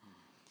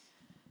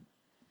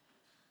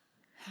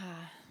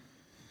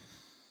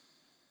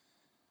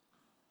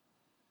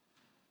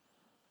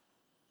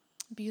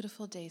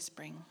Beautiful day,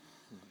 spring.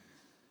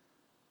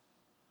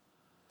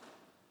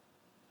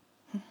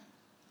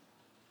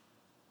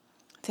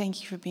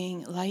 Thank you for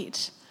being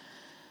light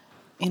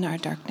in our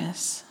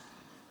darkness.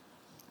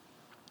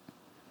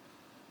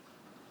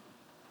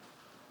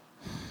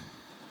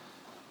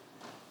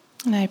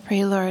 And I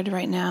pray, Lord,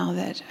 right now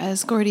that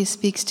as Gordy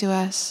speaks to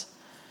us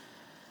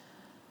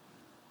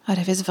out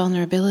of his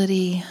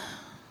vulnerability,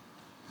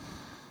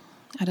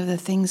 out of the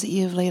things that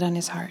you have laid on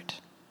his heart,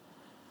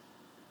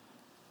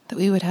 that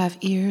we would have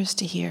ears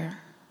to hear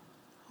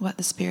what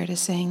the Spirit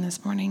is saying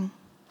this morning,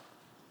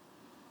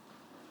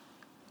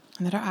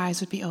 and that our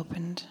eyes would be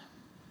opened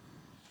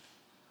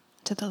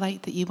to the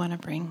light that you want to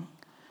bring,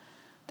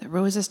 that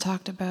Rose has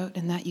talked about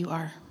and that you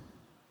are.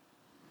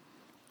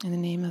 In the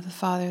name of the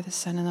Father, the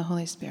Son, and the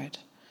Holy Spirit.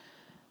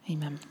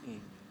 Amen.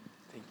 Amen.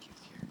 Thank you,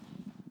 Karen.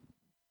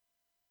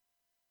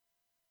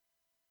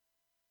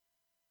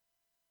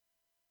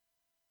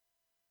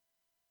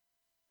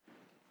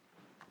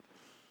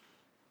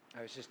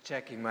 I was just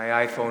checking my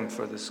iPhone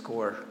for the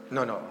score.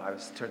 No, I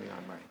was turning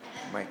on my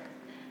mic.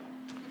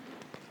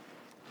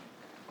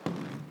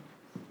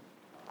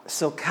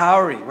 So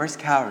Cowrie, where's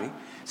Cowrie?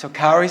 So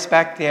Cowrie's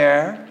back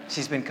there.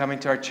 She's been coming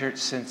to our church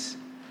since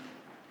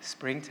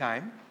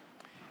springtime.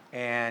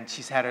 And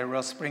she's had a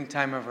real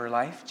springtime of her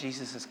life.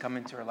 Jesus has come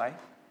into her life.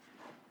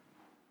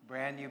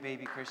 Brand new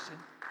baby Christian.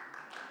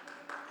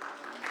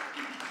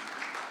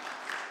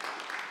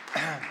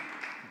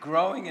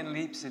 Growing in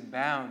leaps and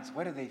bounds.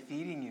 What are they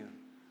feeding you?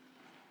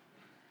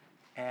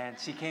 And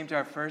she came to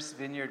our first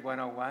Vineyard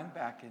 101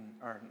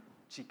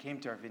 she came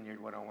to our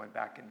Vineyard 101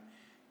 back in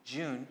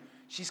June.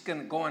 She's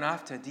going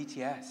off to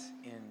DTS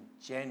in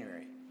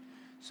January.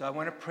 So I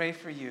want to pray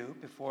for you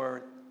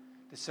before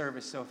the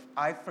service. So if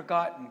I've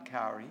forgotten,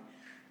 Cowrie,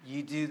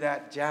 you do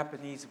that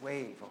Japanese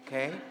wave,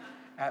 okay,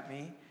 at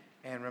me,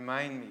 and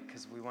remind me,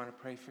 because we want to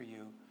pray for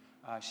you.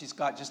 She's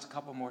got just a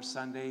couple more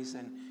Sundays.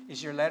 And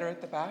is your letter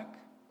at the back?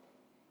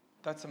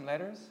 Got some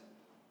letters?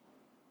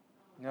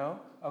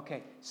 No?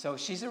 Okay, so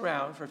she's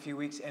around for a few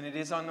weeks, and it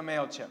is on the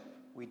MailChimp.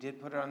 We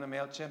did put it on the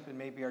MailChimp and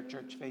maybe our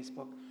church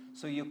Facebook,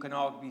 so you can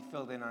all be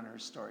filled in on her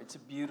story. It's a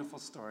beautiful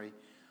story,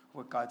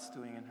 what God's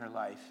doing in her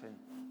life, and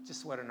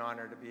just what an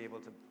honor to be able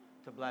to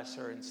bless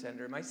her and send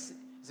her. Is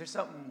there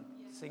something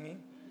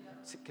singing?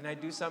 Yeah. Can I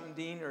do something,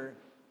 Dean, or?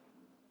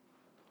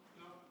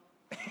 No.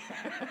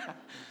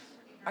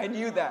 I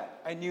knew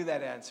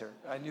that answer.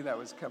 I knew that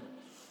was coming.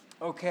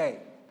 Okay.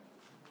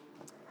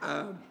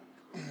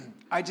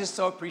 I just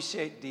so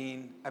appreciate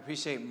Dean. I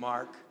appreciate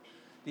Mark.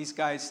 These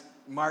guys,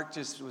 Mark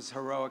just was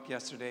heroic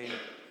yesterday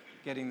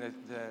getting the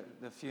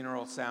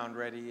funeral sound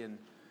ready, and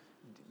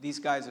these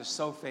guys are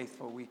so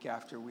faithful week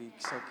after week.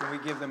 So can we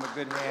give them a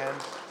good hand?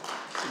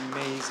 It's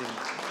amazing.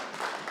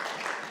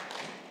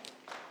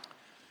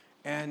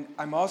 And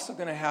I'm also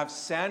going to have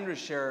Sandra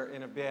share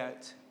in a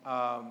bit.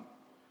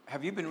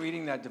 Have you been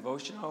reading that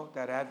devotional,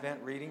 that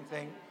Advent reading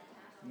thing?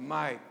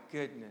 My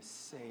goodness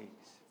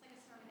sakes.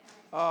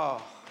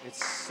 Oh,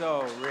 it's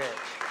so rich.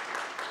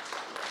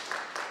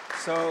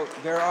 So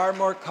there are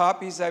more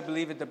copies, I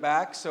believe, at the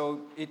back.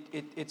 So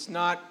it's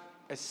not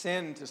a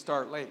sin to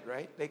start late,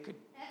 right? They could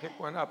pick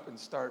one up and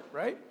start,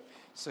 right?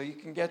 So you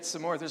can get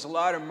some more. There's a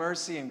lot of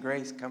mercy and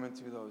grace coming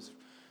through those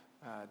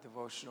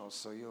devotionals.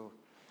 So you'll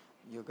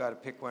got to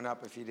pick one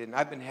up if you didn't.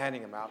 I've been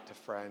handing them out to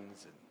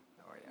friends, and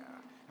oh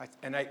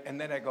yeah. And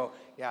then I go,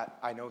 yeah,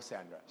 I know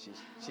Sandra.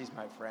 She's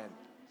my friend.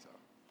 So,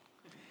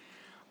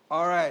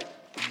 all right.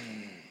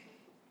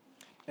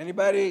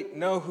 Anybody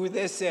know who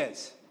this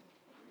is?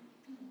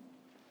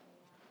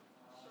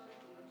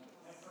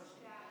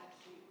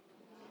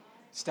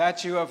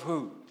 Statue of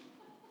who?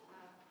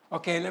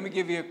 Okay, let me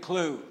give you a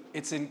clue.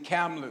 It's in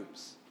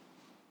Kamloops.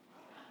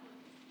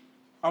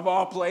 Of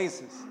all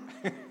places.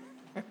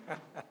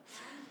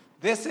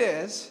 This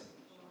is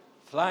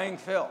Flying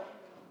Phil.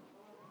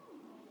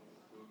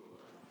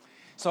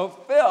 So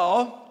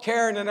Phil,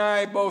 Karen and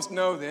I both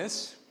know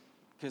this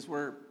because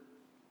we're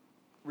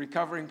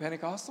recovering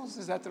Pentecostals.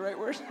 Is that the right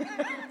word?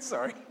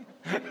 Sorry.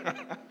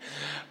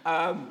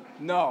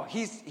 No,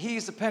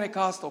 he's a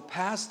Pentecostal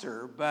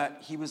pastor, but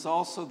he was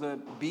also the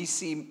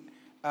BC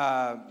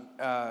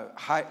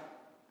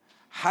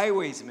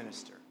highways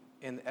minister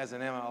as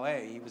an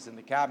MLA. He was in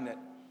the cabinet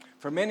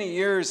for many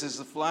years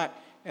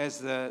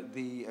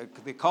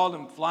they called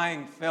him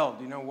Flying Phil.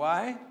 Do you know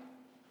why?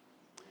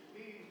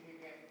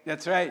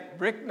 That's right,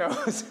 Brick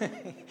knows.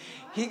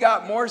 He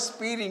got more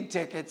speeding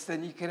tickets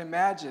than you can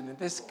imagine. And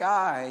this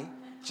guy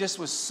just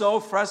was so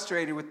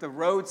frustrated with the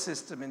road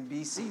system in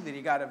BC that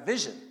he got a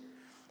vision.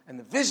 And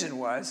the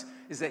vision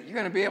is that you're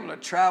going to be able to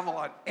travel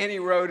on any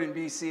road in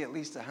BC at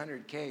least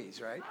 100 Ks,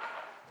 right?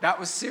 That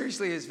was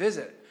seriously his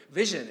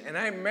vision. And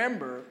I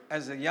remember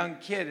as a young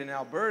kid in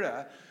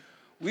Alberta,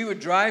 we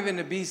would drive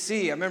into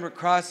BC. I remember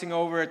crossing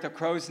over at the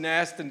Crow's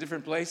Nest and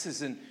different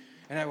places, and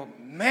I go,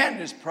 man,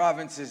 this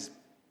province is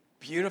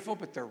beautiful,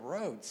 but the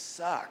roads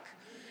suck.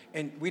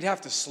 And we'd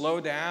have to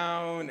slow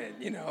down,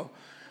 and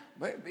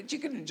but you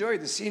could enjoy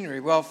the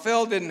scenery. Well,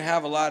 Phil didn't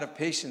have a lot of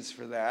patience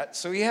for that,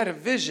 so he had a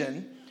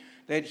vision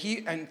that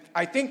and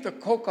I think the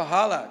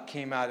Coquihalla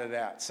came out of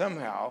that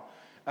somehow.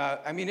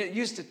 It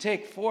used to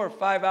take 4 or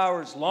 5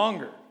 hours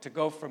longer to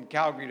go from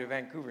Calgary to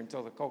Vancouver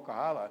until the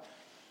Coquihalla.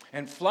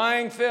 And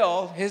Flying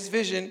Phil, his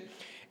vision,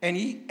 and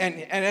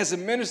as a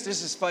minister,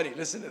 this is funny,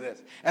 listen to this.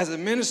 As a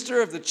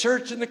minister of the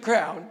Church in the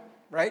Crown,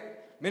 right?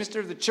 Minister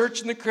of the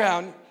Church in the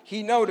Crown,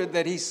 he noted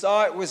that he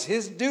saw it was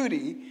his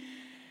duty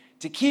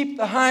to keep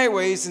the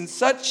highways in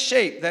such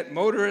shape that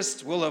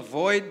motorists will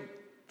avoid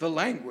the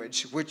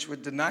language which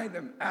would deny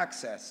them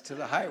access to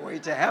the highway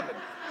to heaven.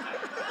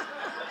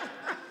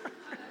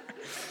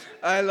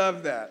 I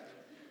love that.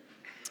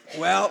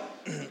 Well,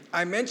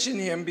 I mention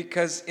him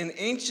because in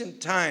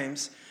ancient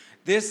times,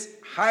 this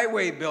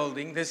highway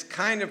building, this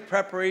kind of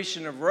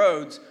preparation of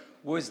roads,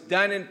 was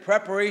done in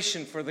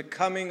preparation for the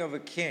coming of a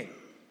king.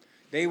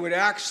 They would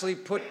actually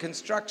put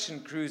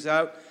construction crews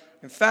out.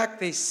 In fact,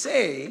 they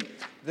say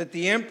that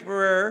the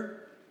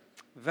Emperor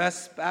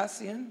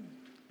Vespasian,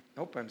 I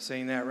hope I'm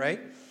saying that right,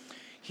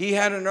 he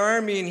had an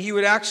army, and he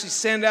would actually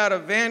send out a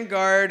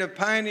vanguard of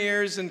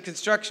pioneers and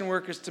construction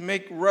workers to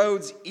make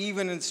roads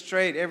even and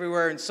straight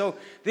everywhere. And so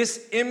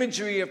this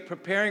imagery of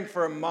preparing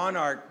for a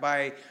monarch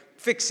by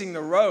fixing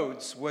the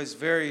roads was a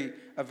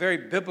very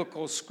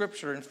biblical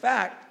scripture. In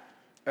fact,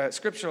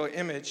 scriptural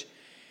image.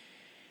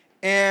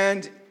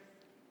 And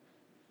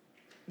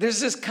there's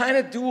this kind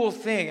of dual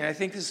thing, and I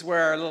think this is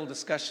where our little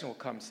discussion will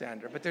come,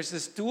 Sandra. But there's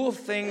this dual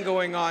thing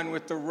going on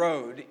with the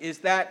road, is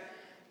that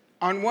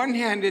on one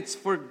hand, it's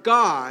for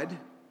God,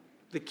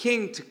 the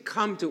King, to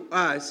come to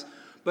us.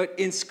 But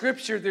in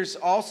Scripture, there's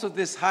also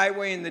this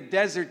highway in the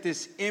desert,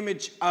 this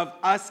image of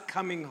us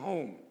coming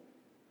home.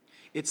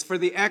 It's for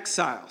the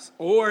exiles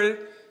or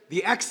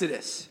the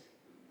Exodus.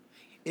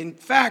 In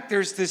fact,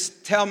 there's this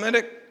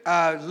Talmudic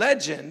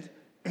legend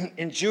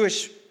in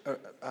Jewish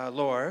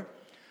lore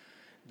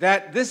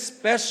that this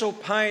special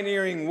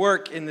pioneering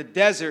work in the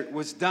desert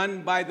was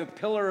done by the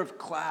pillar of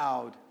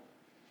cloud.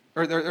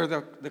 Or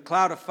the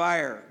cloud of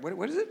fire.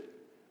 What is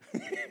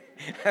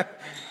it?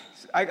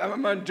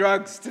 I'm on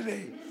drugs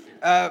today.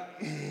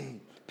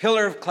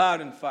 Pillar of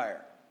cloud and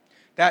fire.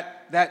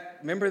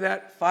 Remember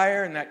that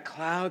fire and that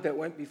cloud that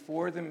went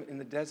before them in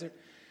the desert?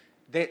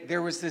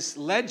 There was this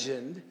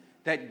legend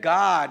that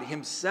God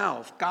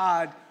himself,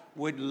 God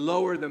would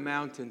lower the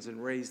mountains and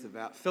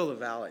fill the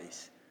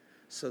valleys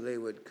so they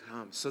would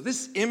come. So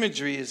this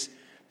imagery is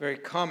very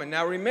common.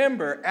 Now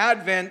remember,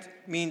 Advent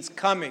means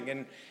coming,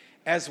 and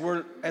as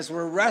we're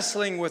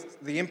wrestling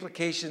with the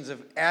implications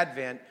of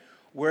Advent,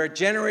 we're a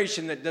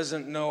generation that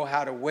doesn't know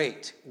how to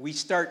wait. We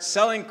start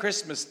selling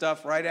Christmas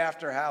stuff right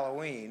after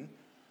Halloween.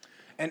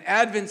 And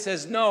Advent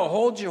says, no,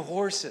 hold your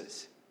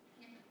horses.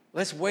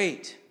 Let's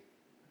wait.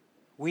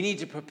 We need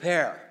to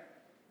prepare.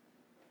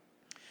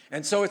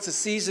 And so it's a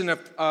season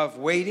of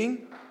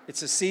waiting.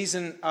 It's a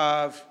season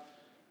of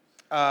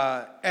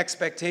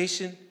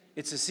expectation.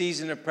 It's a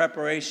season of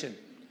preparation.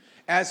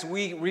 As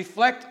we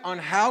reflect on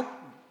how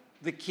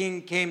the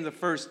King came the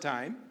first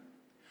time,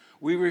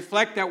 we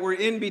reflect that we're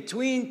in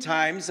between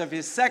times of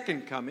his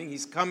second coming.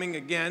 He's coming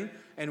again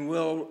and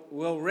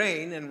will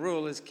reign and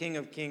rule as King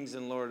of Kings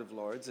and Lord of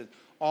Lords. And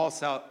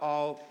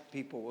all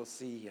people will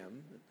see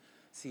him,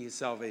 see his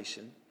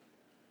salvation.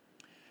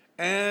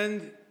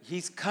 And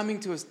he's coming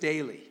to us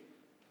daily.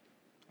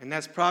 And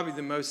that's probably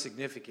the most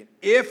significant.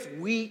 If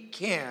we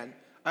can,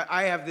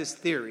 I have this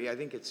theory, I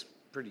think it's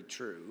pretty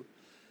true.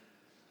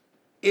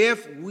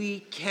 If we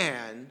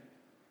can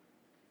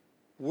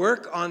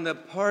work on the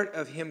part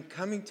of him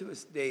coming to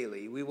us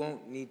daily, we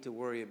won't need to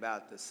worry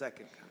about the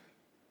second coming.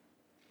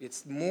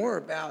 It's more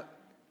about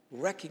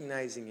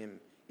recognizing him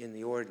in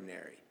the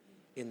ordinary,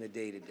 in the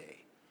day-to-day.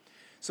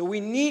 So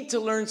we need to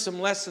learn some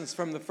lessons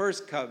from the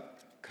first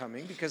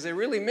coming, because they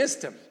really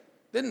missed him,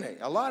 didn't they?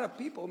 A lot of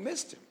people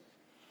missed him.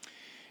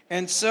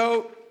 And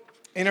so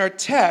in our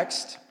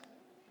text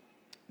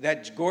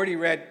that Gordy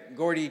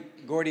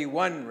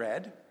 1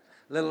 read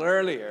a little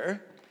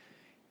earlier,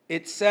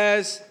 it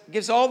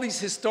gives all these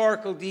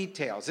historical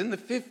details. In the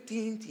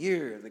 15th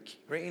year of the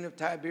reign of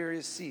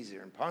Tiberius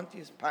Caesar, and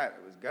Pontius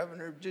Pilate was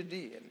governor of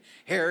Judea, and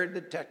Herod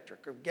the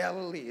Tetrarch of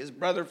Galilee, his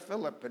brother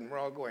Philip, and we're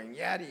all going,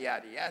 yada,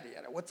 yada, yada,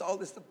 yada. What's all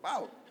this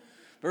about?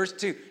 Verse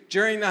 2,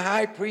 during the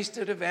high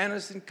priesthood of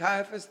Annas and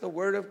Caiaphas, the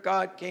word of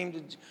God came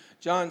to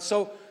John.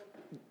 So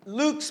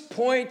Luke's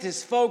point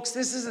is, folks,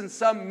 this isn't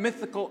some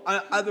mythical,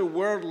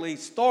 otherworldly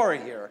story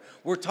here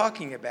we're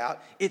talking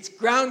about. It's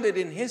grounded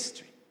in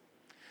history.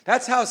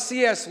 That's how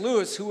C.S.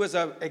 Lewis, who was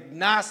an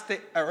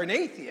agnostic or an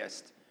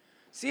atheist,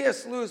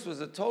 C.S. Lewis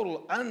was a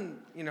total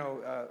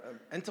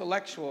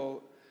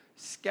intellectual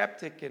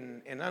skeptic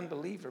and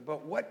unbeliever.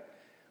 But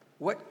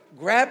what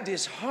grabbed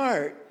his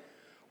heart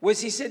was,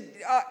 he said,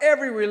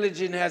 every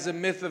religion has a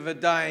myth of a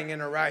dying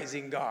and a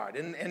rising God.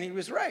 And he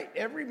was right.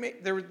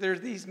 There are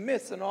these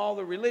myths in all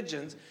the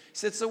religions. He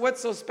said, so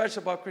what's so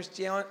special about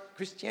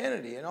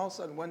Christianity? And all of a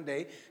sudden, one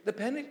day, the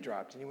penny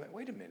dropped. And he went,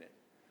 wait a minute.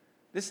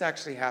 This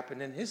actually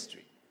happened in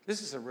history.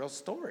 This is a real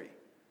story.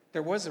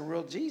 There was a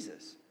real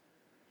Jesus.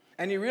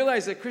 And he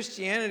realized that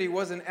Christianity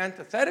wasn't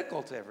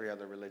antithetical to every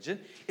other religion.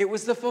 It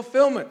was the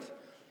fulfillment.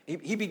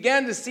 He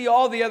began to see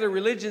all the other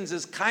religions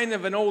as kind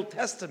of an Old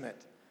Testament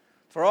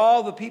for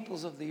all the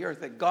peoples of the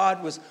earth, that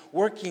God was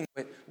working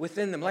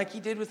within them, like he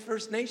did with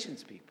First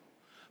Nations people,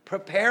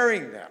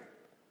 preparing them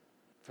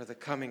for the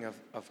coming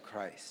of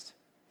Christ.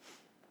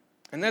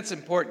 And that's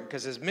important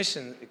because as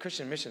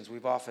Christian missions,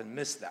 we've often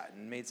missed that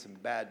and made some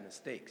bad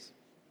mistakes.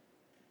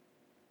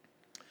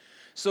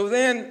 So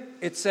then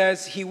it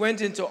says he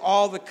went into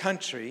all the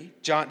country.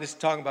 This is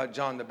talking about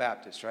John the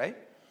Baptist, right?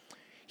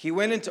 He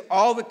went into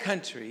all the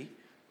country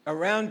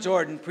around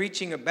Jordan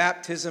preaching a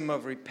baptism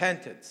of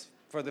repentance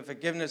for the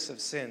forgiveness of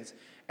sins,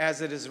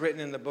 as it is written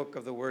in the book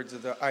of the words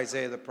of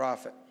Isaiah the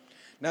prophet.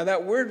 Now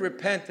that word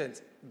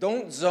repentance,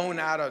 don't zone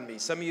out on me.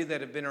 Some of you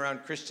that have been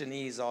around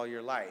Christianese all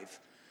your life,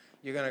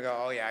 you're going to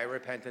go, oh yeah,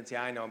 repentance,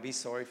 yeah, I know, be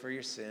sorry for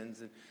your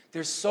sins. And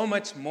there's so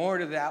much more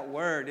to that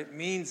word. It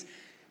means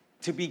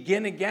to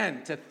begin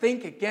again, to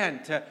think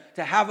again,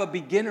 to have a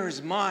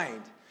beginner's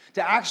mind,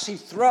 to actually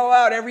throw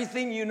out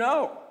everything you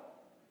know,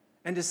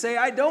 and to say,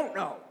 I don't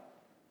know.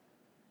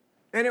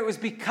 And it was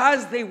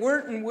because they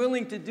weren't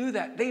willing to do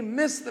that. They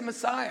missed the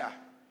Messiah.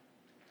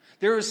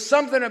 There was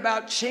something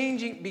about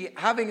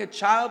having a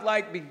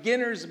childlike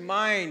beginner's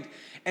mind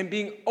and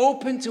being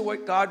open to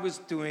what God was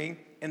doing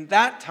in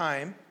that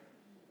time,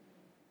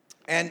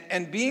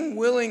 and being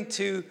willing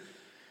to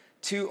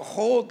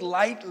hold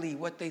lightly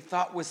what they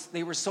thought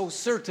they were so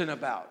certain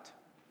about.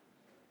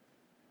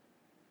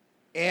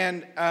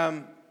 And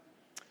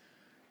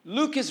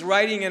Luke is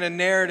writing in a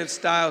narrative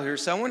style here,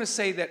 so I want to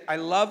say that I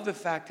love the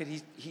fact that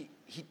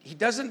he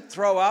doesn't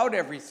throw out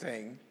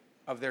everything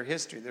of their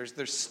history. There's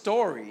their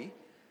story.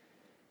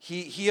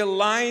 He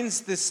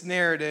aligns this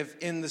narrative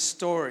in the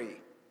story.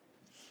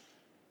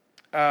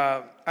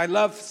 I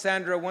love,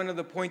 Sandra, one of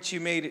the points you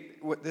made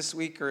this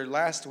week or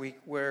last week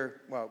it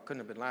couldn't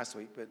have been last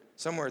week, but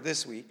somewhere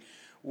this week,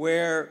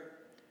 where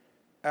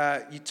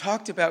you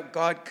talked about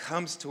God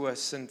comes to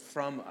us and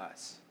from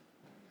us.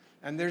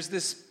 And there's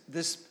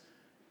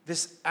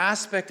this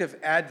aspect of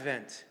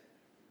Advent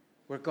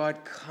where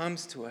God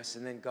comes to us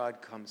and then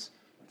God comes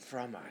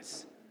from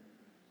us.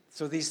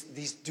 So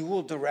these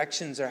dual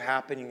directions are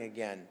happening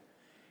again.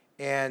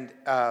 And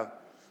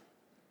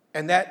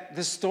that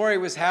the story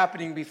was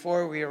happening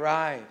before we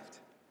arrived.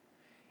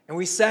 And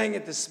we sang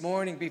it this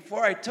morning.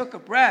 Before I took a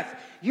breath,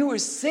 you were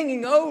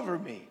singing over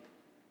me.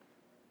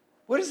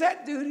 What does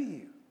that do to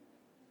you?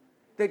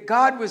 That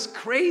God was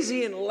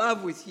crazy in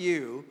love with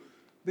you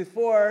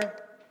before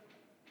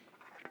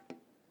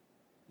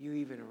you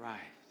even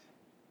arrived.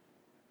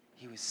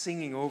 He was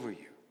singing over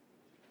you.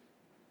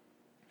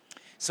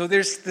 So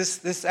there's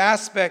this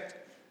aspect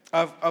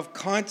of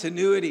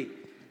continuity.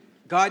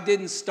 God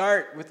didn't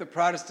start with the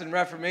Protestant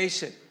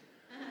Reformation.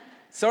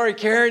 Sorry,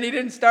 Karen, he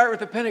didn't start with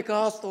the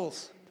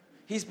Pentecostals.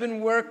 He's been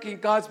working.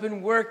 God's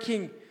been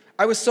working.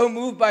 I was so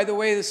moved by the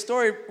way the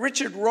story.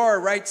 Richard Rohr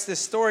writes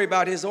this story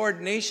about his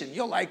ordination.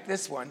 You'll like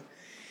this one.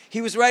 He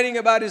was writing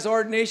about his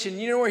ordination.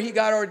 You know where he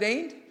got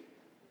ordained?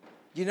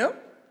 You know?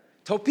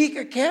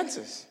 Topeka,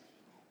 Kansas.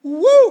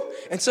 Woo!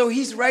 And so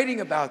he's writing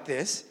about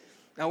this.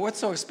 Now, what's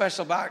so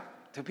special about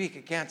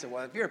Topeka, Kansas?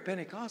 Well, if you're a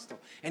Pentecostal,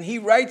 and he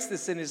writes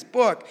this in his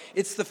book,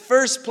 it's the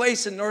first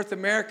place in North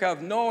America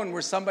of known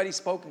where somebody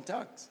spoke in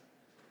tongues.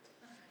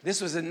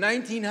 This was in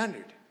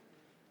 1900.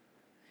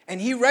 And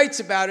he writes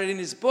about it in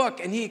his book,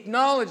 and he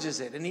acknowledges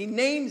it, and he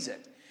names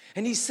it.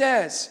 And he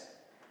says,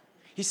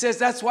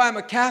 that's why I'm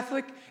a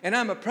Catholic, and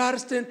I'm a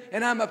Protestant,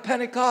 and I'm a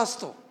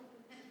Pentecostal.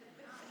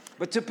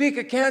 But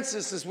Topeka,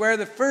 Kansas is where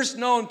the first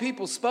known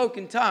people spoke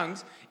in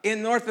tongues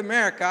in North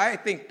America. I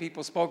think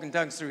people spoke in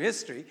tongues through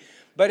history.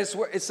 But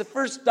it's the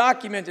first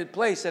documented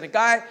place. And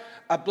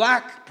a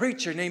black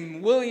preacher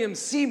named William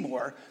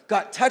Seymour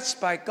got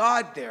touched by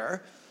God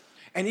there.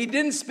 And he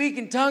didn't speak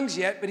in tongues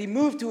yet, but he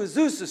moved to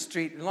Azusa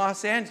Street in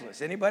Los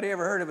Angeles. Anybody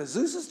ever heard of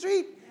Azusa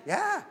Street?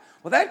 Yeah.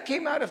 Well, that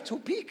came out of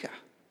Topeka.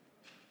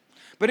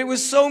 But it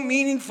was so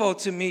meaningful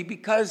to me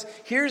because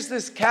here's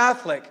this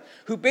Catholic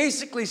who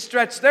basically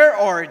stretched their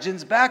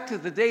origins back to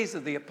the days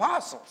of the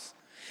apostles.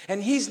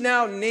 And he's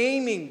now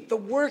naming the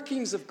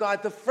workings of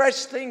God, the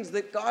fresh things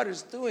that God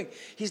is doing.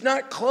 He's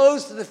not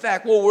closed to the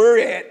fact, well, we're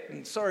it,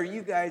 and sorry,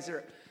 you guys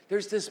are.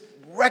 There's this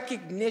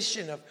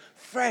recognition of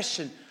fresh,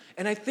 and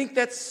I think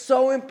that's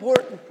so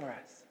important for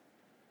us.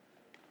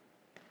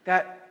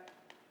 That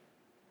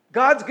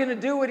God's going to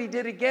do what he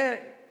did again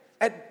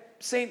at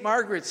St.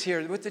 Margaret's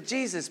here with the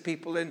Jesus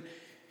people in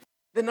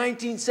the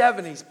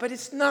 1970s, but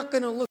it's not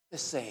going to look the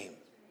same.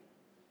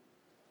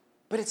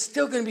 But it's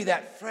still going to be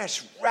that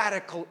fresh,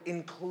 radical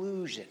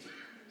inclusion,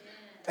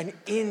 an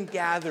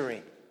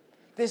ingathering.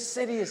 This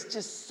city is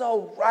just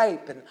so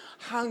ripe and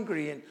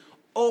hungry and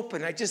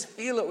open. I just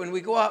feel it when we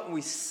go out and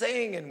we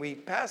sing and we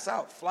pass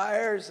out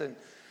flyers, and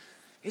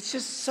it's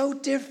just so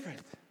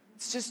different.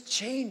 It's just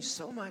changed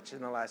so much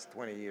in the last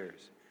 20 years.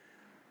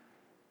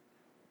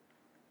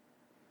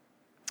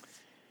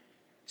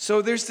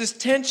 So there's this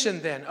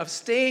tension then of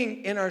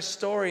staying in our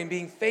story and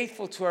being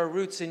faithful to our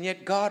roots, and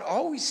yet God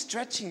always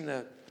stretching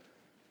the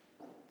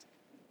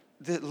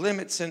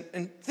limits.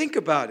 And think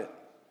about it.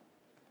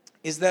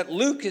 is that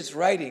Luke is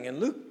writing,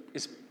 and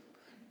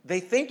they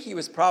think he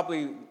was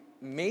probably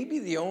maybe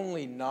the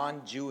only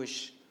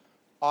non-Jewish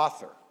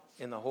author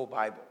in the whole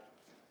Bible.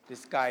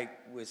 This guy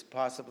was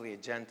possibly a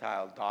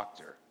Gentile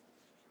doctor.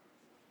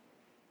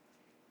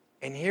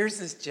 And here's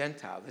this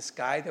Gentile, this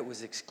guy that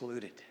was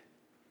excluded.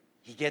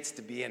 He gets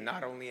to be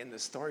not only in the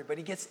story, but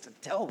he gets to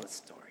tell the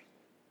story.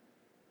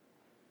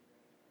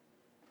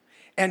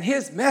 And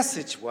his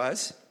message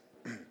was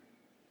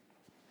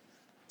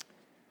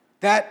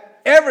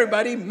that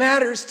everybody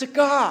matters to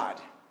God.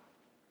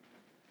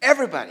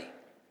 Everybody.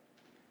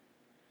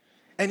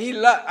 And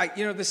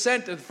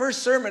the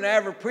first sermon I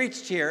ever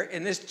preached here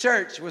in this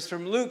church was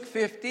from Luke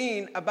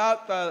 15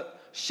 about the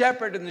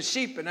shepherd and the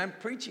sheep. And I'm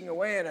preaching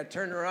away and I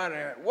turned around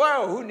and I went,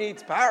 whoa, who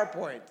needs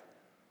PowerPoint?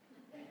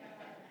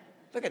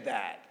 Look at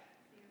that.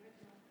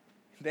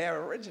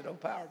 Their original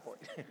PowerPoint.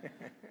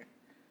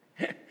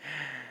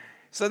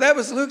 So that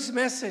was Luke's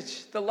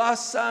message. The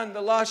lost son,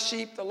 the lost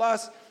sheep,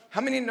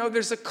 how many know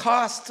there's a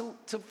cost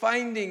to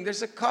finding?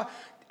 There's a cost.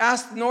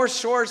 Ask North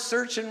Shore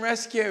Search and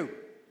Rescue.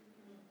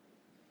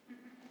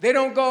 They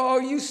don't go, oh,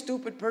 you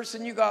stupid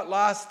person, you got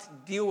lost,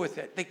 deal with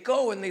it. They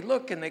go and they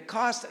look and they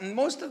cost, and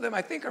most of them,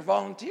 I think, are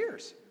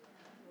volunteers.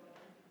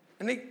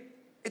 And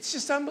it's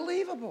just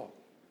unbelievable.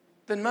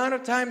 The amount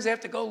of times they have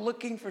to go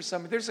looking for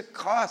somebody. There's a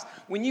cost.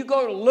 When you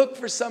go to look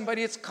for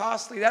somebody, it's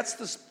costly.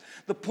 That's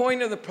the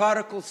point of the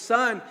prodigal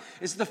son,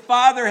 is the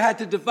father had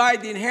to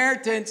divide the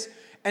inheritance,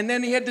 and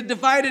then he had to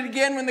divide it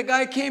again when the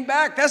guy came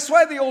back. That's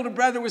why the older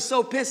brother was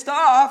so pissed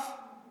off.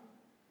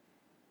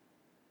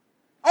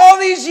 All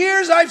these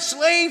years I've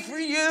slaved for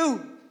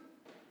you.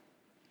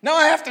 Now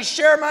I have to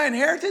share my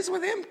inheritance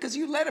with him because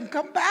you let him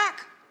come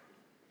back.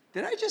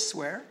 Did I just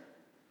swear?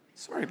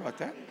 Sorry about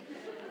that.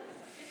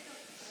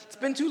 It's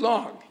been too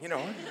long,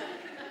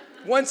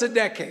 Once a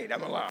decade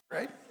I'm allowed,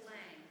 right?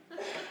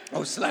 Slang.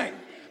 Oh, slang.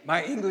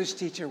 My English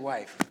teacher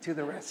wife to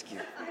the rescue.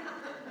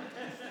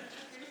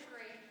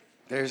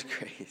 There's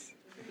grace.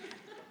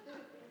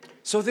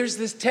 So there's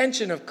this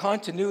tension of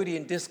continuity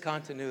and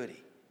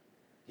discontinuity.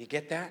 You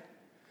get that?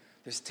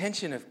 There's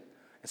tension of,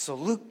 and so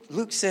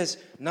Luke says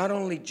not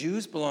only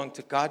Jews belong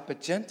to God,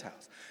 but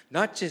Gentiles.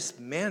 Not just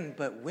men,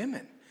 but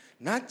women.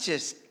 Not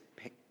just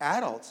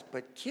adults,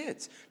 but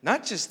kids.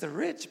 Not just the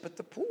rich, but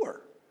the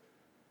poor.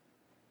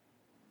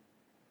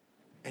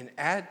 And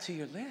add to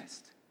your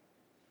list,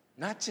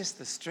 not just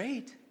the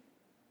straight,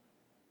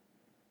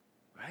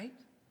 right?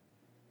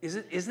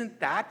 Isn't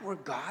that where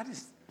God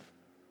is,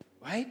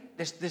 right?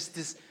 There's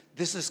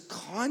this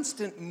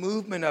constant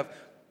movement of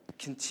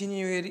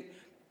continuity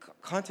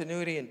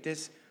and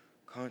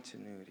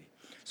discontinuity.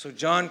 So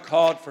John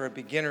called for a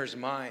beginner's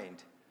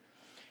mind.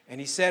 And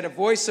he said, a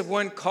voice of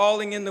one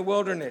calling in the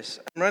wilderness.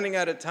 I'm running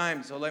out of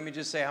time, so let me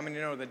just say, how many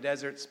know the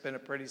desert's been a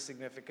pretty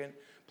significant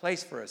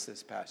place for us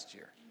this past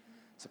year?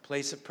 It's a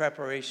place of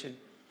preparation.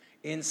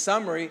 In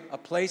summary, a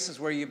place is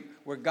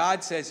where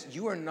God says,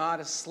 you are not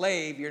a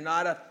slave, you're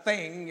not a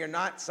thing, you're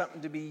not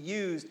something to be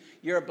used.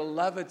 You're a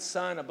beloved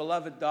son, a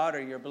beloved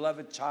daughter, you're a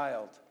beloved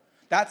child.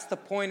 That's the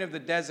point of the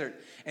desert.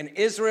 And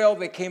Israel,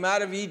 they came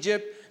out of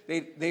Egypt.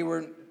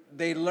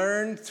 They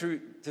learned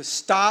to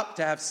stop,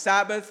 to have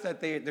Sabbath, that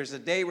there's a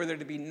day where they're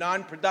to be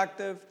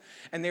non-productive,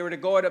 and they were to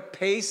go at a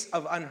pace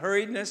of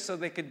unhurriedness so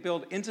they could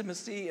build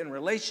intimacy and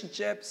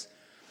relationships.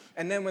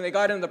 And then when they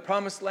got into the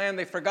promised land,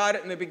 they forgot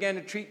it and they began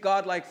to treat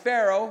God like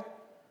Pharaoh.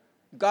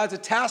 God's a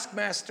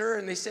taskmaster,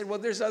 and they said, well,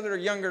 there's other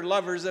younger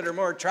lovers that are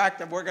more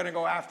attractive. We're going to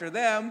go after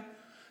them.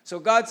 So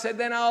God said,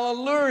 then I'll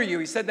allure you.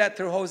 He said that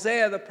through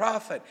Hosea the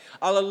prophet.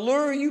 I'll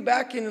allure you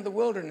back into the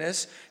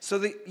wilderness so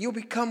that we'll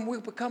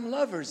become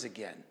lovers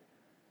again.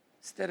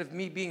 Instead of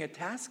me being a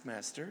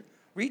taskmaster.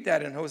 Read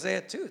that in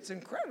Hosea 2. It's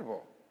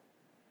incredible.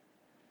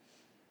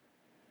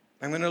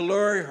 I'm going to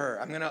allure her.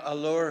 I'm going to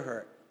allure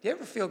her. Do you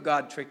ever feel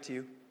God tricked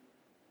you?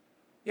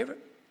 You ever?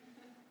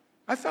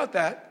 I felt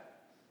that.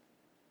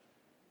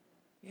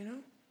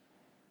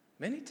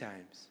 Many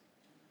times.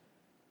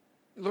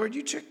 Lord,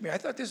 you tricked me. I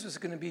thought this was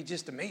going to be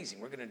just amazing.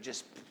 We're going to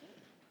just...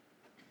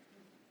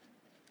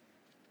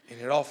 And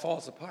it all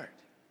falls apart.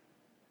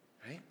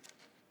 Right?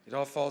 It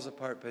all falls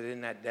apart, but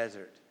in that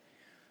desert,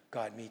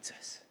 God meets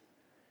us.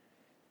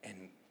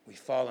 And we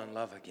fall in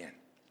love again.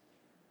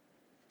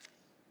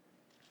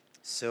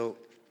 So,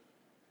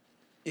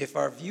 if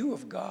our view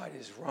of God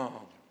is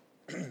wrong,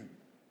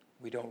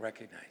 we don't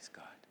recognize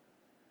God.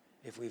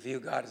 If we view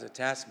God as a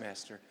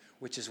taskmaster,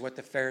 which is what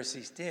the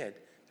Pharisees did,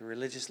 the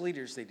religious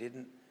leaders,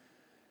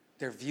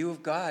 their view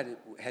of God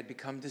had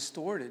become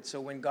distorted. So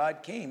when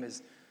God came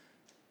as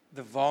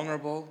the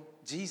vulnerable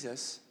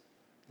Jesus,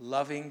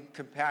 loving,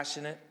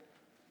 compassionate,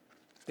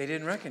 they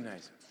didn't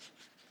recognize him.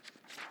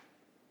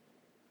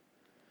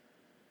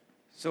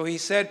 So he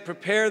said,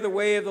 prepare the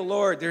way of the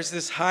Lord. There's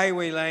this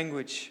highway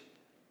language.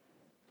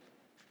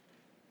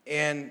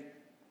 And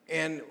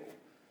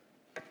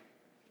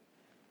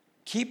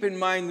keep in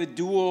mind the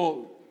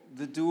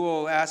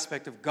dual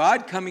aspect of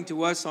God coming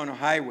to us on a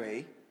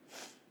highway,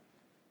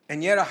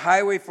 and yet a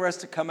highway for us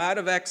to come out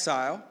of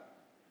exile,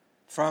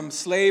 from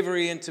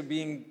slavery into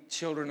being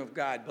children of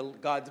God,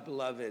 God's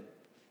beloved.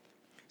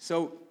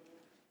 So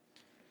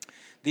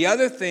the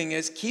other thing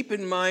is, keep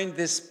in mind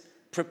this,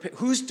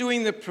 who's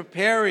doing the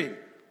preparing?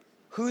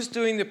 Who's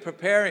doing the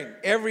preparing?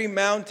 Every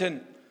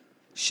valley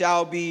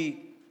shall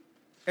be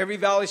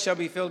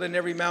filled, and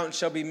every mountain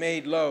shall be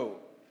made low.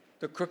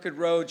 The crooked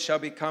road shall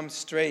become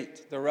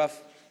straight, the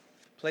rough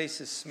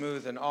places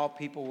smooth, and all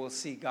people will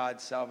see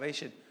God's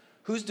salvation.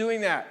 Who's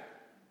doing that?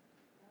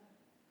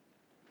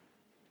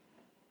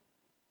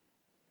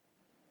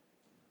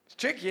 It's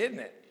tricky, isn't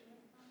it?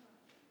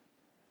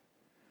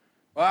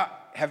 Well,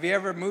 have you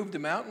ever moved a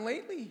mountain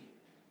lately?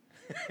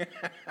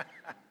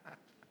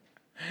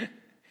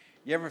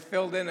 You ever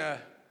filled in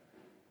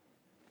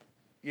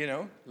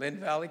Lynn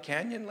Valley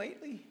Canyon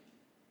lately?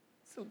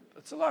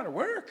 It's a lot of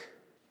work.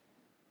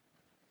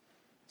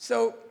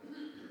 So,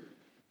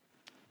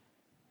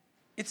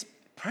 it's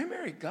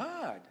primary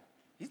God.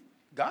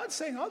 God's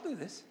saying, I'll do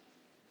this.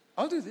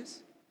 I'll do this.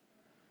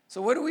 So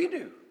what do we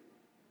do?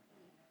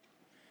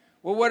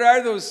 Well, what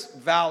are those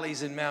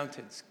valleys and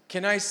mountains?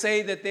 Can I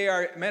say that they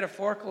are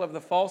metaphorical of the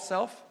false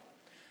self?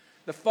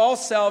 The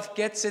false self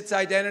gets its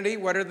identity.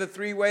 What are the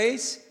three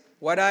ways?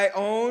 What I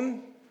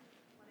own,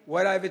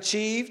 what I've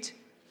achieved,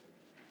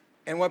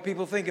 and what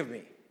people think of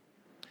me.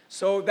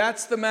 So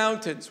that's the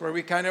mountains where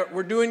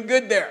we're doing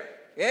good there.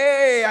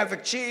 Hey, I've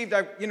achieved,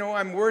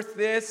 I'm worth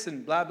this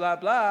and blah, blah,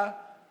 blah.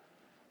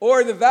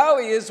 Or the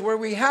valley is where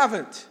we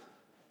haven't.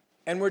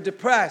 And we're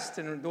depressed.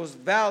 And those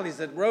valleys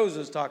that Rose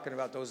was talking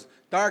about, those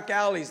dark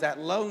alleys, that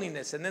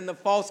loneliness. And then the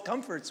false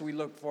comforts we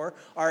look for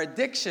are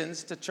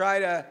addictions to try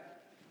to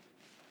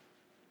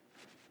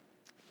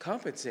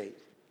compensate.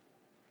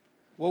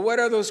 Well, what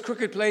are those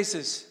crooked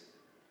places?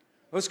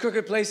 Those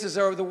crooked places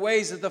are the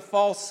ways that the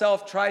false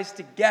self tries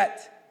to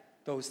get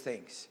those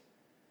things.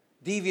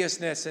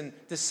 Deviousness and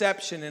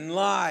deception and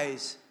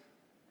lies.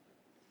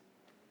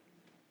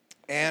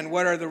 And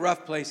what are the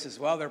rough places?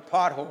 Well, they're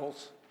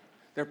potholes.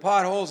 They're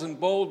potholes and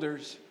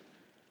boulders.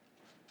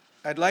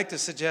 I'd like to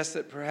suggest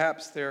that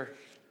perhaps they're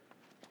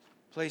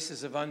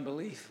places of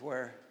unbelief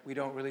where we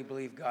don't really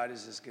believe God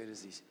is as good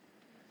as He's.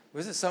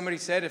 Was it somebody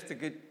said, if the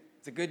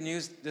good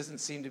news doesn't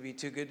seem to be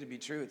too good to be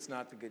true, it's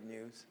not the good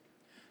news.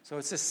 So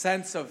it's a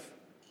sense of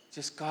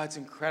just God's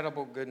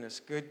incredible goodness,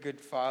 good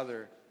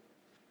Father.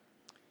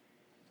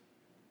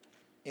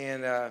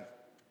 And I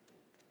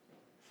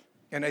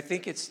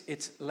think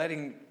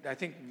I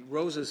think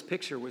Rosa's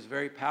picture was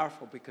very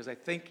powerful, because I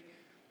think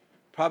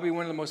probably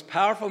one of the most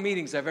powerful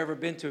meetings I've ever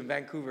been to in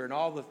Vancouver in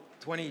all the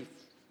 28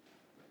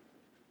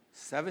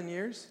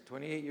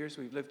 years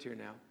we've lived here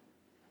now,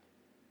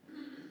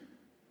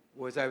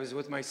 was I was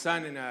with my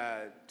son in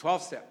a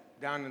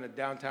 12-step down in the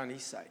downtown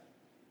east side.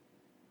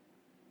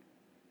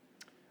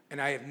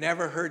 And I have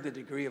never heard the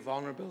degree of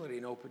vulnerability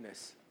and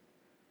openness.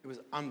 It was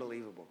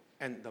unbelievable.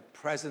 And the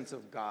presence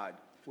of God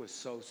was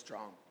so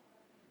strong.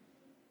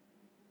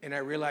 And I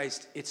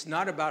realized it's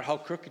not about how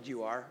crooked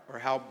you are or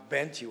how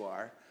bent you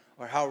are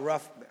or how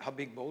rough, how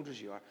big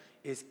boulders you are.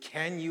 Is,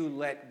 can you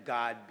let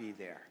God be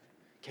there?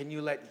 Can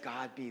you let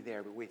God be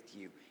there with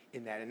you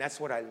in that? And that's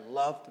what I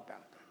loved about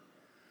that.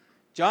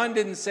 John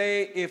didn't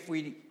say if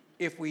we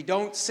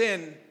don't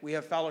sin, we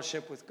have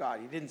fellowship with God.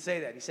 He didn't say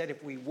that. He said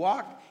if we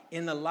walk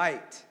in the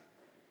light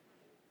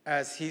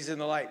as He's in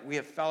the light, we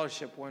have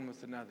fellowship one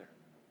with another.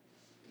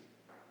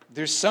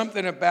 There's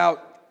something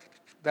about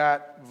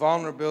that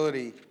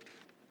vulnerability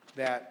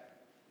that,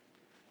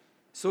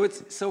 so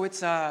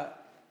it's a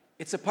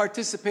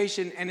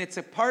participation and it's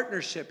a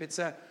partnership.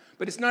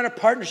 But it's not a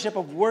partnership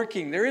of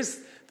working. There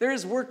is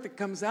work that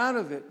comes out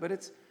of it, but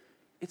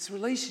it's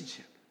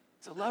relationship.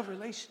 It's a love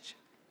relationship.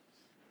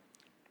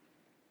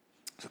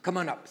 So come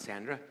on up,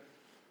 Sandra.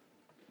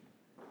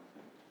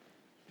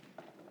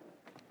 I'm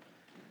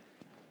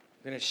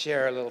going to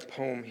share a little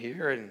poem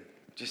here and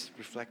just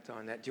reflect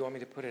on that. Do you want me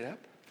to put it up?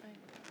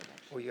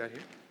 Oh, you got it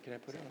here? Can I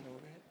put it on the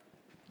overhead?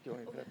 Do you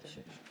want me to put it up there?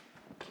 Sure.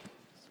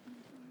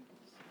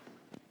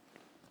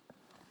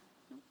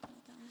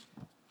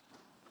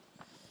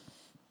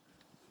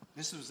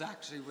 This was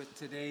actually with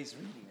today's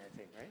reading, I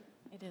think, right?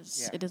 It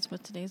is. Yeah. It is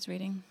with today's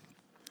reading.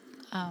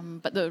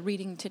 But the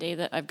reading today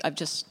that I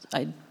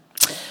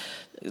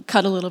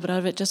cut a little bit out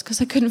of it just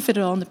because I couldn't fit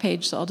it all on the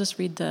page, so I'll just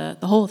read the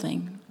whole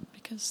thing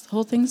because the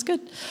whole thing's good.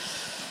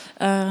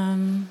 So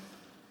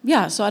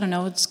I don't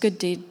know. It's good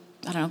to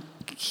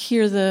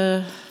hear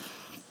the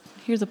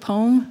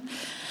poem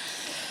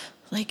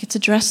like it's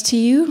addressed to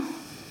you.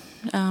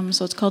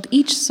 So it's called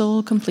 "Each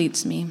Soul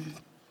Completes Me."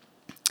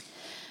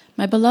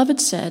 My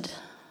beloved said,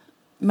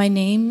 "My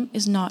name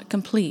is not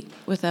complete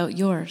without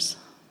yours."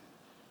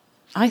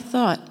 I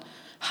thought,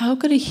 how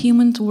could a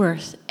human's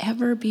worth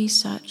ever be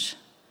such?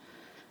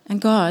 And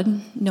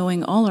God,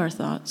 knowing all our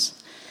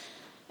thoughts,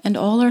 and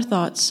all our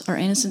thoughts are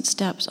innocent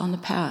steps on the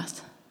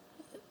path,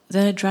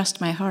 then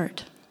addressed my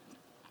heart.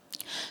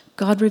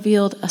 God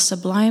revealed a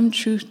sublime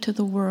truth to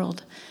the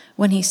world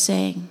when He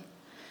sang,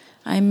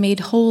 "I am made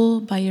whole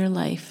by your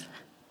life.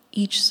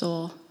 Each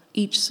soul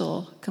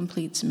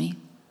completes me."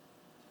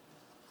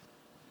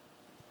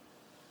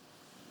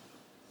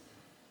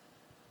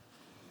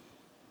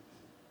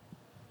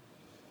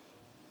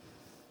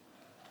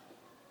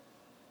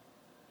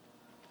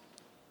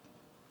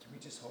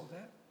 hold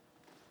that?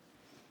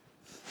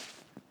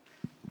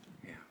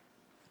 Yeah.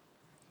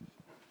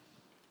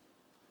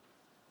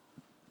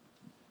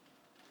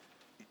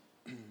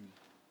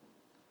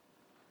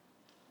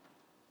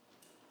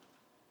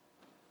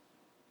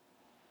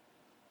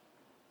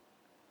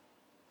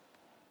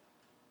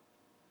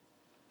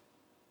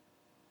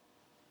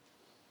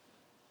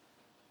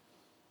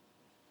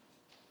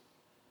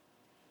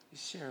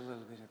 Just share a little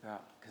bit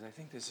about, because I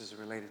think this is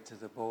related to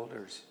the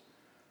boulders,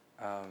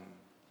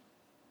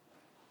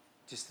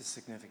 just the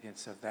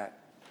significance of that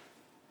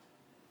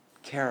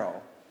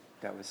carol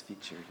that was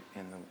featured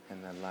in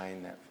the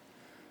line that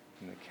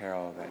in the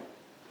carol that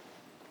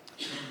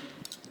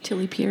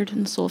Tilly peered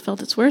and the soul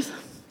felt its worth.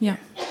 Yeah.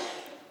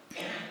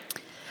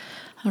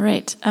 All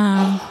right.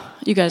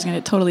 You guys are going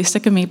to get totally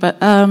sick of me, but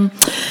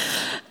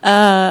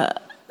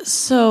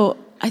so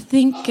I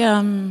think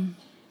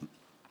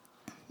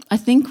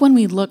when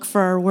we look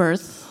for our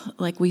worth,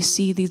 like we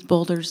see these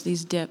boulders,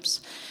 these dips,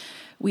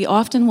 we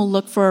often will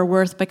look for our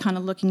worth by kind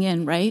of looking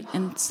in, right?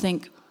 And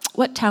think,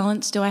 what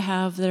talents do I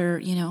have that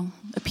are,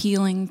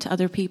 appealing to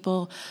other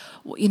people?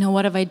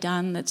 What have I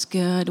done that's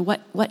good?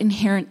 What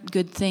inherent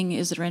good thing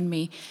is there in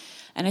me?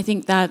 And I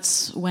think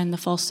that's when the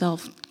false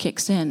self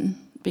kicks in,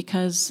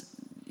 because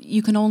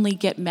you can only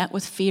get met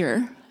with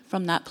fear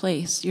from that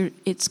place. You're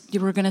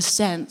going to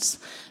sense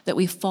that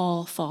we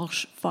fall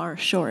far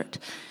short.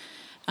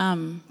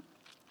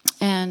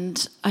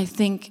 And I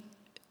think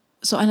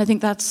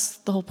that's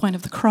the whole point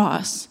of the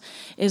cross,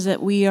 is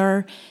that we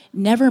are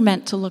never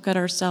meant to look at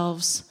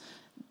ourselves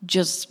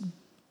just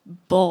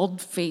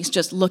bald-faced,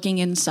 just looking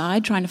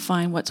inside, trying to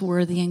find what's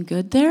worthy and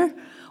good there.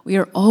 We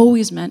are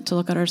always meant to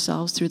look at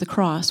ourselves through the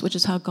cross, which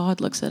is how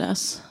God looks at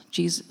us.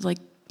 Jesus, like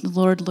the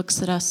Lord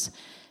looks at us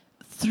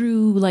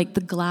through like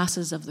the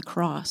glasses of the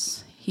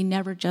cross. He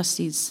never just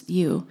sees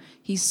you.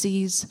 He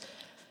sees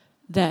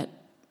that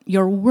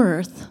your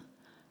worth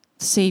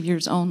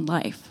Savior's own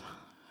life.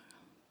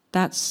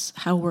 That's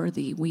how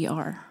worthy we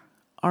are.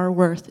 Our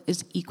worth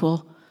is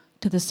equal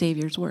to the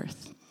Savior's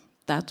worth.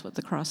 That's what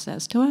the cross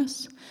says to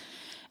us.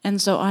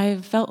 And so I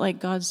felt like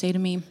God say to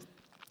me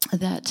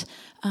that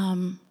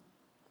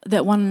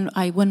that when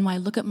I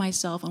look at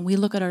myself and we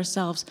look at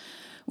ourselves,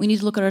 we need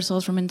to look at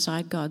ourselves from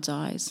inside God's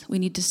eyes. We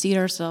need to see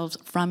ourselves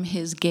from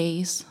His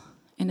gaze.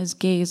 And His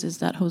gaze is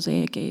that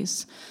Hosea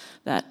gaze,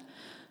 that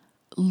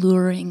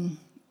luring,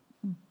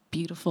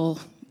 beautiful,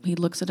 He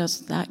looks at us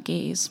with that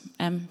gaze.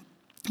 And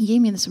He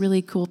gave me this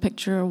really cool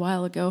picture a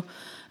while ago,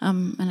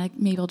 and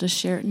maybe I'll just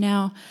share it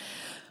now,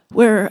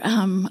 where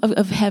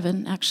of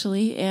heaven,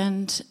 actually.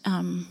 And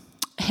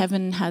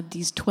heaven had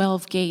these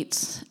 12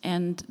 gates,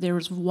 and there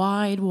was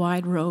wide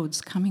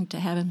roads coming to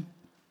heaven.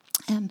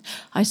 And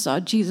I saw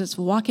Jesus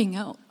walking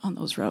out on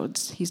those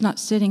roads. He's not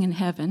sitting in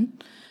heaven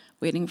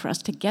waiting for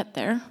us to get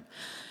there.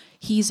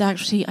 I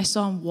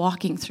saw him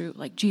walking through,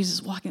 like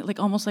Jesus walking, like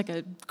almost like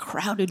a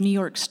crowded New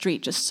York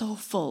street, just so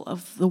full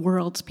of the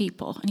world's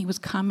people. And he was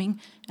coming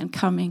and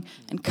coming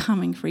and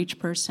coming for each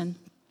person.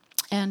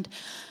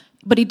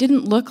 But he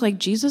didn't look like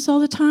Jesus all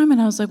the time.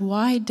 And I was like,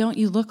 why don't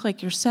you look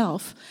like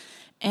yourself?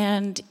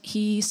 And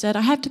he said,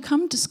 I had to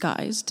come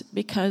disguised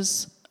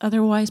because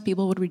otherwise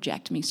people would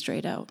reject me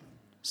straight out.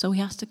 So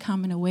he has to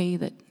come in a way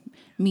that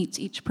meets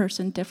each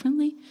person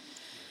differently.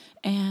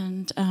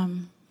 And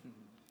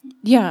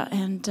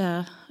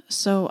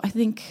so I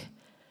think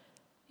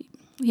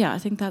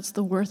that's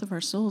the worth of our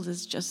souls,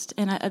 is just,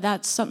 and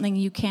that's something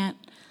you can't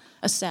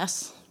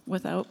assess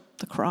without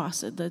the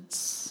cross.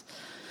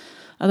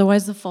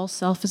 Otherwise, the false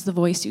self is the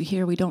voice you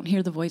hear. We don't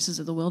hear the voices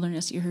of the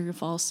wilderness. You hear your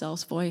false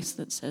self's voice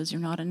that says you're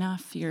not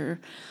enough.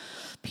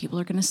 People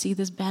are going to see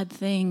this bad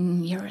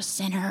thing. You're a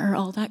sinner.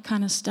 All that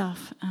kind of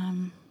stuff.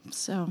 And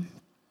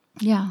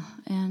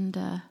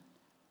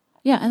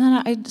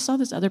then I saw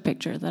this other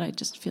picture that I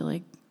just feel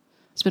like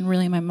it's been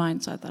really in my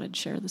mind, so I thought I'd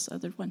share this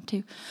other one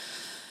too.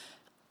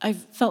 I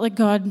felt like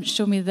God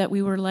showed me that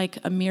we were like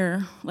a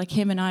mirror, like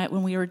Him and I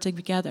when we were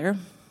together,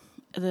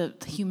 the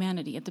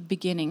humanity at the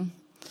beginning.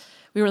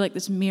 We were like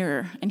this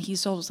mirror, and He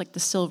saw us like the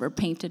silver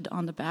painted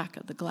on the back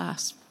of the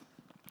glass.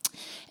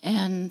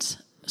 And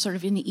sort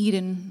of in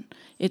Eden,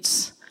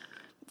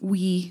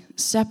 we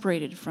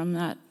separated from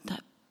that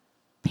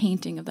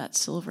painting of that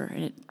silver,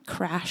 and it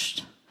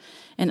crashed,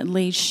 and it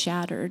lay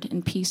shattered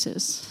in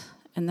pieces.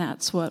 And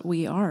that's what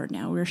we are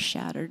now. We're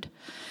shattered.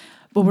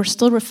 But we're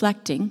still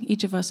reflecting.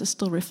 Each of us is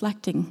still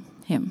reflecting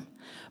Him,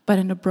 but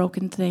in a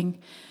broken thing.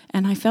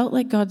 And I felt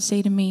like God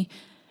say to me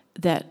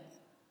that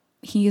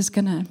He is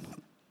going to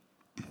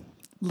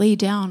lay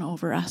down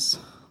over us.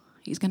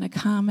 He's going to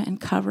come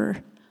and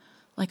cover,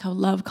 like how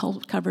love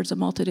covers a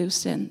multitude of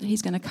sin.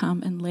 He's going to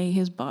come and lay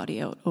His body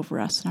out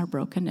over us in our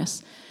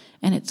brokenness.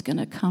 And it's going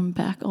to come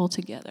back all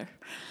together.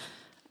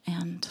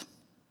 And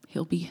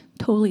He'll be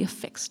totally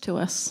affixed to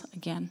us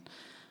again.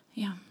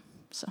 Yeah.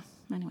 So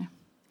anyway.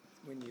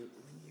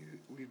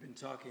 We've been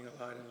talking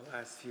a lot in the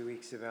last few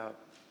weeks about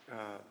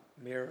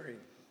mirroring.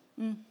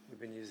 We've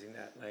been using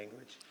that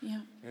language.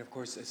 Yeah. And of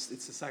course,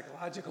 it's a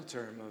psychological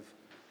term of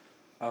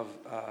of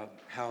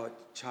how a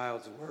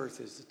child's worth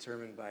is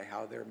determined by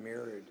how they're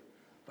mirrored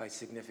by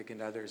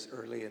significant others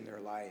early in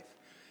their life.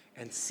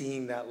 And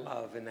seeing that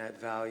love and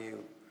that value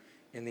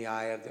in the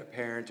eye of their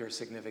parent or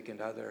significant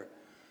other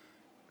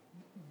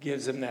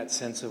gives them that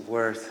sense of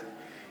worth.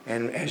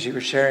 And as you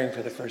were sharing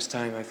for the first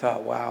time, I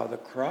thought, wow, the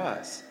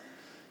cross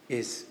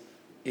is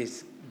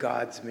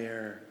God's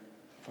mirror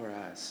for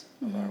us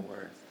of our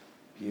worth.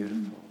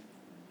 Beautiful.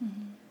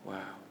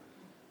 Wow.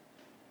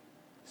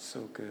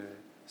 So good,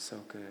 so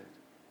good.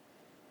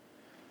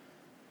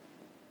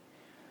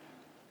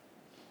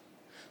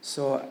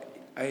 So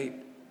I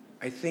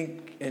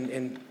think,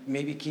 and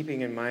maybe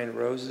keeping in mind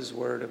Rose's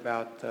word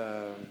about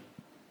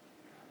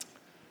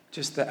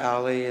just the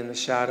alley and the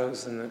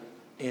shadows, and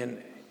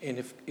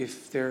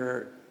if there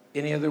are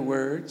any other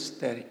words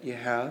that you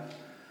have,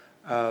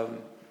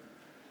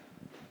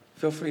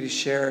 feel free to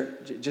share.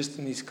 Just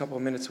in these couple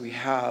of minutes we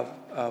have,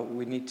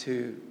 we need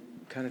to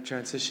kind of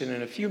transition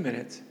in a few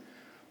minutes.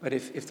 But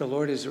if the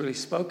Lord has really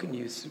spoken to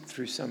you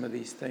through some of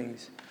these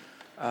things,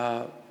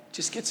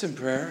 just get some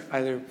prayer,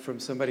 either from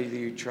somebody that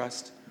you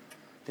trust,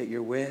 that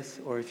you're with,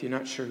 or if you're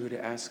not sure who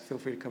to ask, feel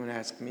free to come and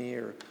ask me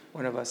or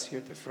one of us here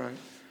at the front.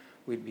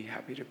 We'd be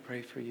happy to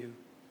pray for you.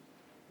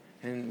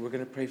 And we're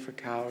going to pray for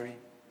Calvary,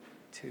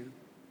 too,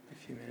 in a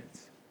few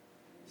minutes.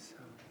 So,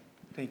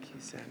 thank you,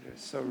 Sandra.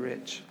 So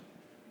rich.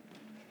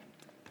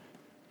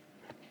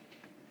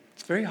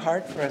 It's very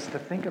hard for us to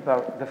think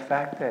about the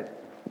fact that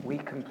we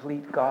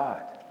complete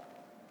God.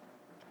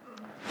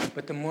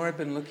 But the more I've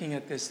been looking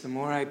at this, the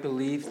more I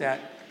believe that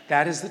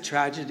that is the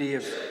tragedy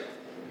of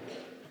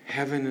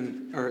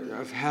heaven or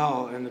of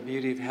hell, and the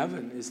beauty of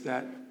heaven is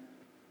that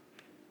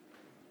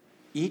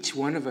each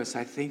one of us,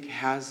 I think,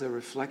 has a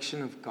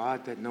reflection of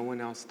God that no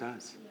one else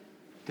does.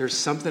 There's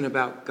something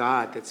about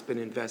God that's been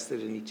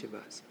invested in each of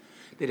us,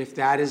 that if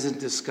that isn't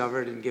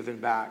discovered and given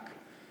back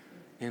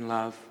in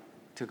love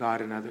to God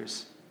and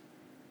others,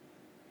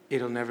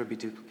 it'll never be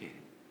duplicated.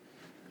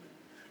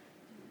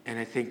 And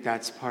I think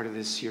that's part of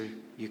this,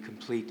 you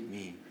complete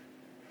me.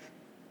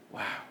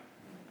 Wow.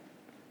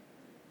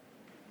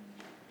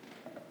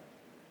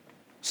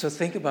 So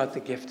think about the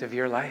gift of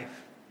your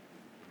life.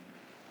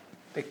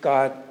 That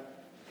God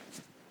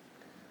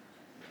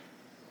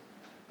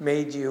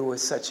made you with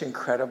such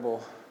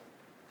incredible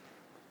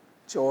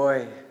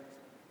joy,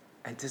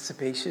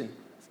 anticipation,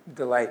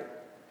 delight.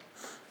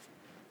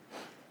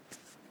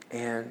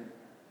 And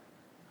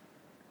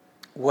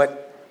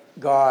what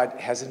God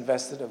has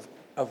invested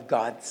of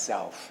God's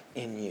self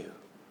in you,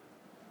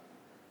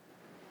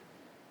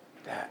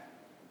 that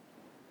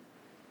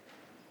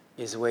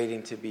is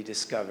waiting to be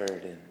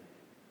discovered and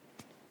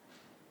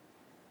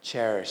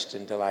cherished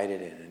and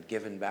delighted in and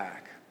given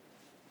back.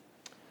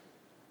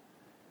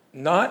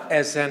 Not,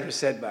 as Sandra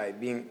said, by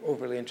being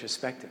overly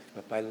introspective,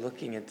 but by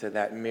looking into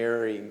that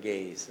mirroring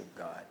gaze of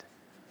God.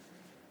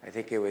 I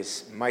think it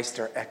was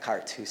Meister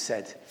Eckhart who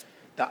said,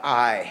 the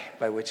eye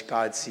by which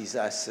God sees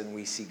us and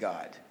we see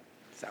God.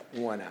 It's that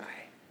one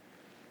eye.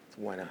 It's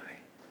one eye.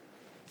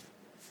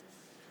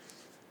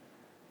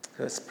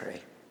 Let's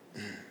pray.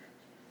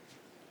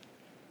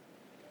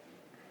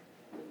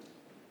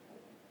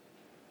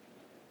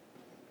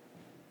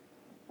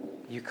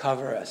 You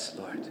cover us,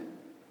 Lord.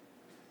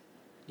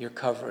 You're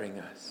covering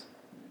us.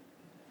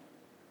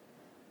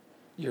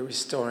 You're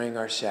restoring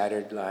our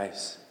shattered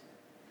lives,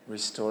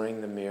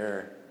 restoring the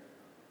mirror.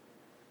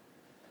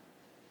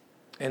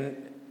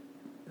 And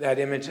that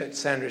image that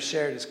Sandra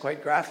shared is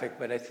quite graphic,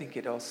 but I think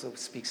it also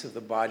speaks of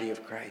the body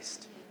of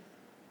Christ.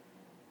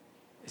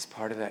 It's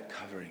part of that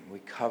covering.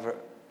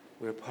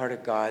 We're part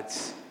of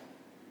God's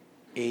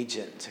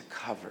agent to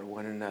cover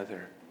one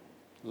another.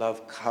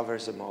 Love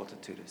covers a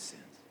multitude of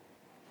sins.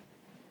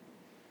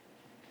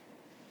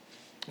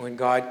 When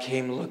God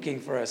came looking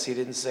for us, he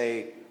didn't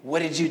say, what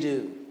did you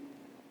do?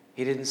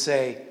 He didn't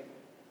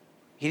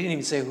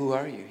even say, who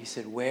are you? He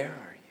said, where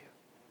are you?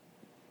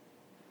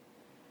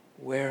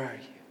 Where are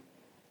you?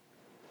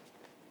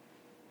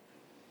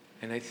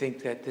 And I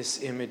think that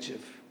this image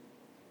of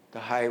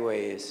the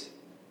highway is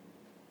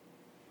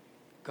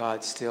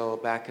God still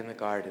back in the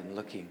garden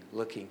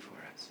looking for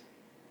us.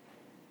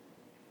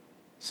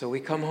 So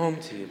we come home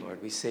to you,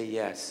 Lord. We say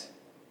yes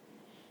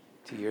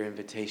to your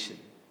invitation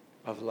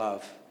of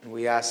love. And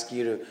we ask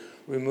you to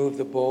remove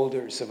the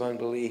boulders of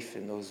unbelief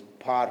and those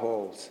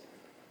potholes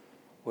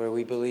where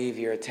we believe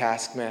you're a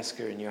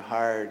taskmaster and you're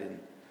hard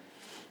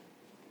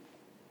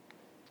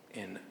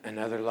and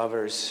other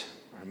lovers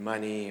or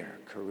money or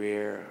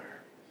career or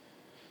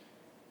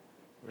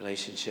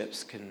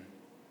relationships can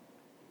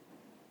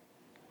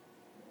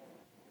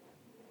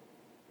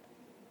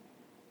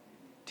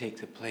take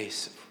the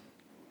place of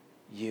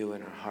you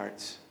in our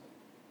hearts.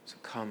 So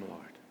come,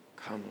 Lord.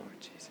 Come, Lord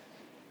Jesus.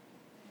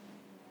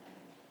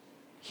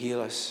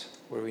 Heal us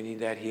where we need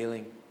that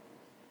healing.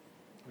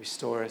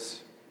 Restore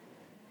us.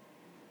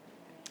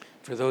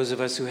 For those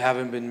of us who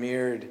haven't been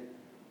mirrored,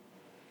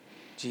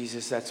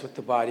 Jesus, that's what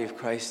the body of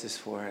Christ is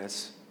for.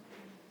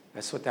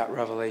 That's what that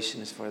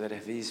revelation is for, that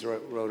Hafiz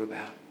wrote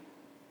about.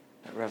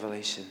 That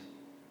revelation.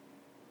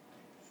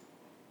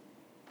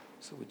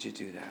 So would you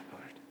do that,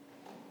 Lord?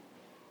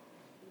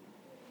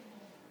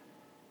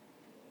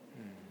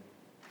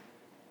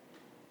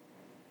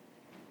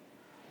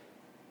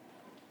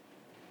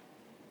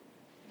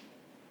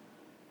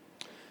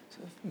 So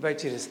I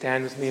invite you to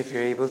stand with me if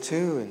you're able to,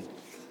 and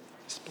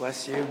just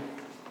bless you.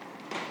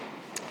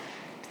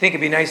 I think it'd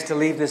be nice to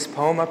leave this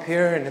poem up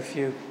here, and if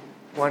you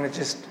want to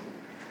just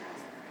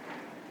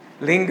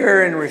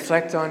linger and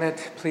reflect on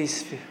it,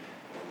 please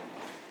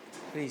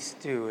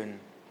do. And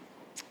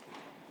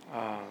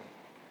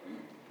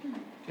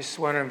just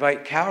want to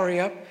invite Cowrie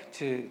up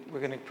we're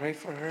going to pray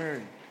for her.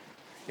 And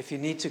if you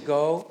need to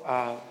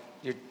go,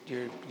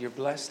 you're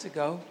blessed to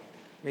go.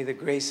 May the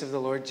grace of the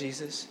Lord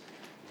Jesus,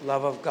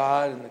 love of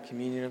God, and the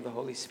communion of the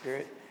Holy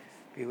Spirit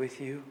be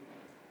with you.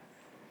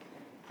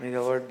 May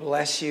the Lord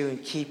bless you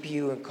and keep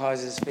you and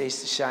cause his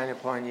face to shine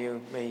upon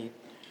you. May he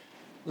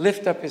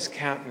lift up his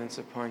countenance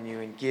upon you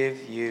and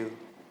give you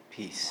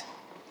peace.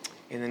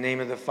 In the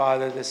name of the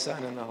Father, the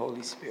Son, and the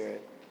Holy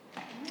Spirit.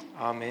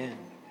 Amen.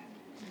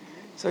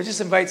 So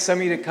just invite some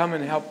of you to come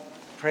and help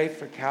pray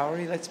for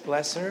Cowrie. Let's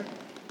bless her.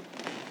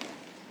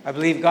 I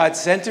believe God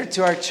sent her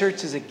to our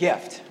church as a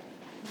gift.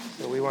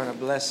 So we want to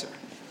bless her.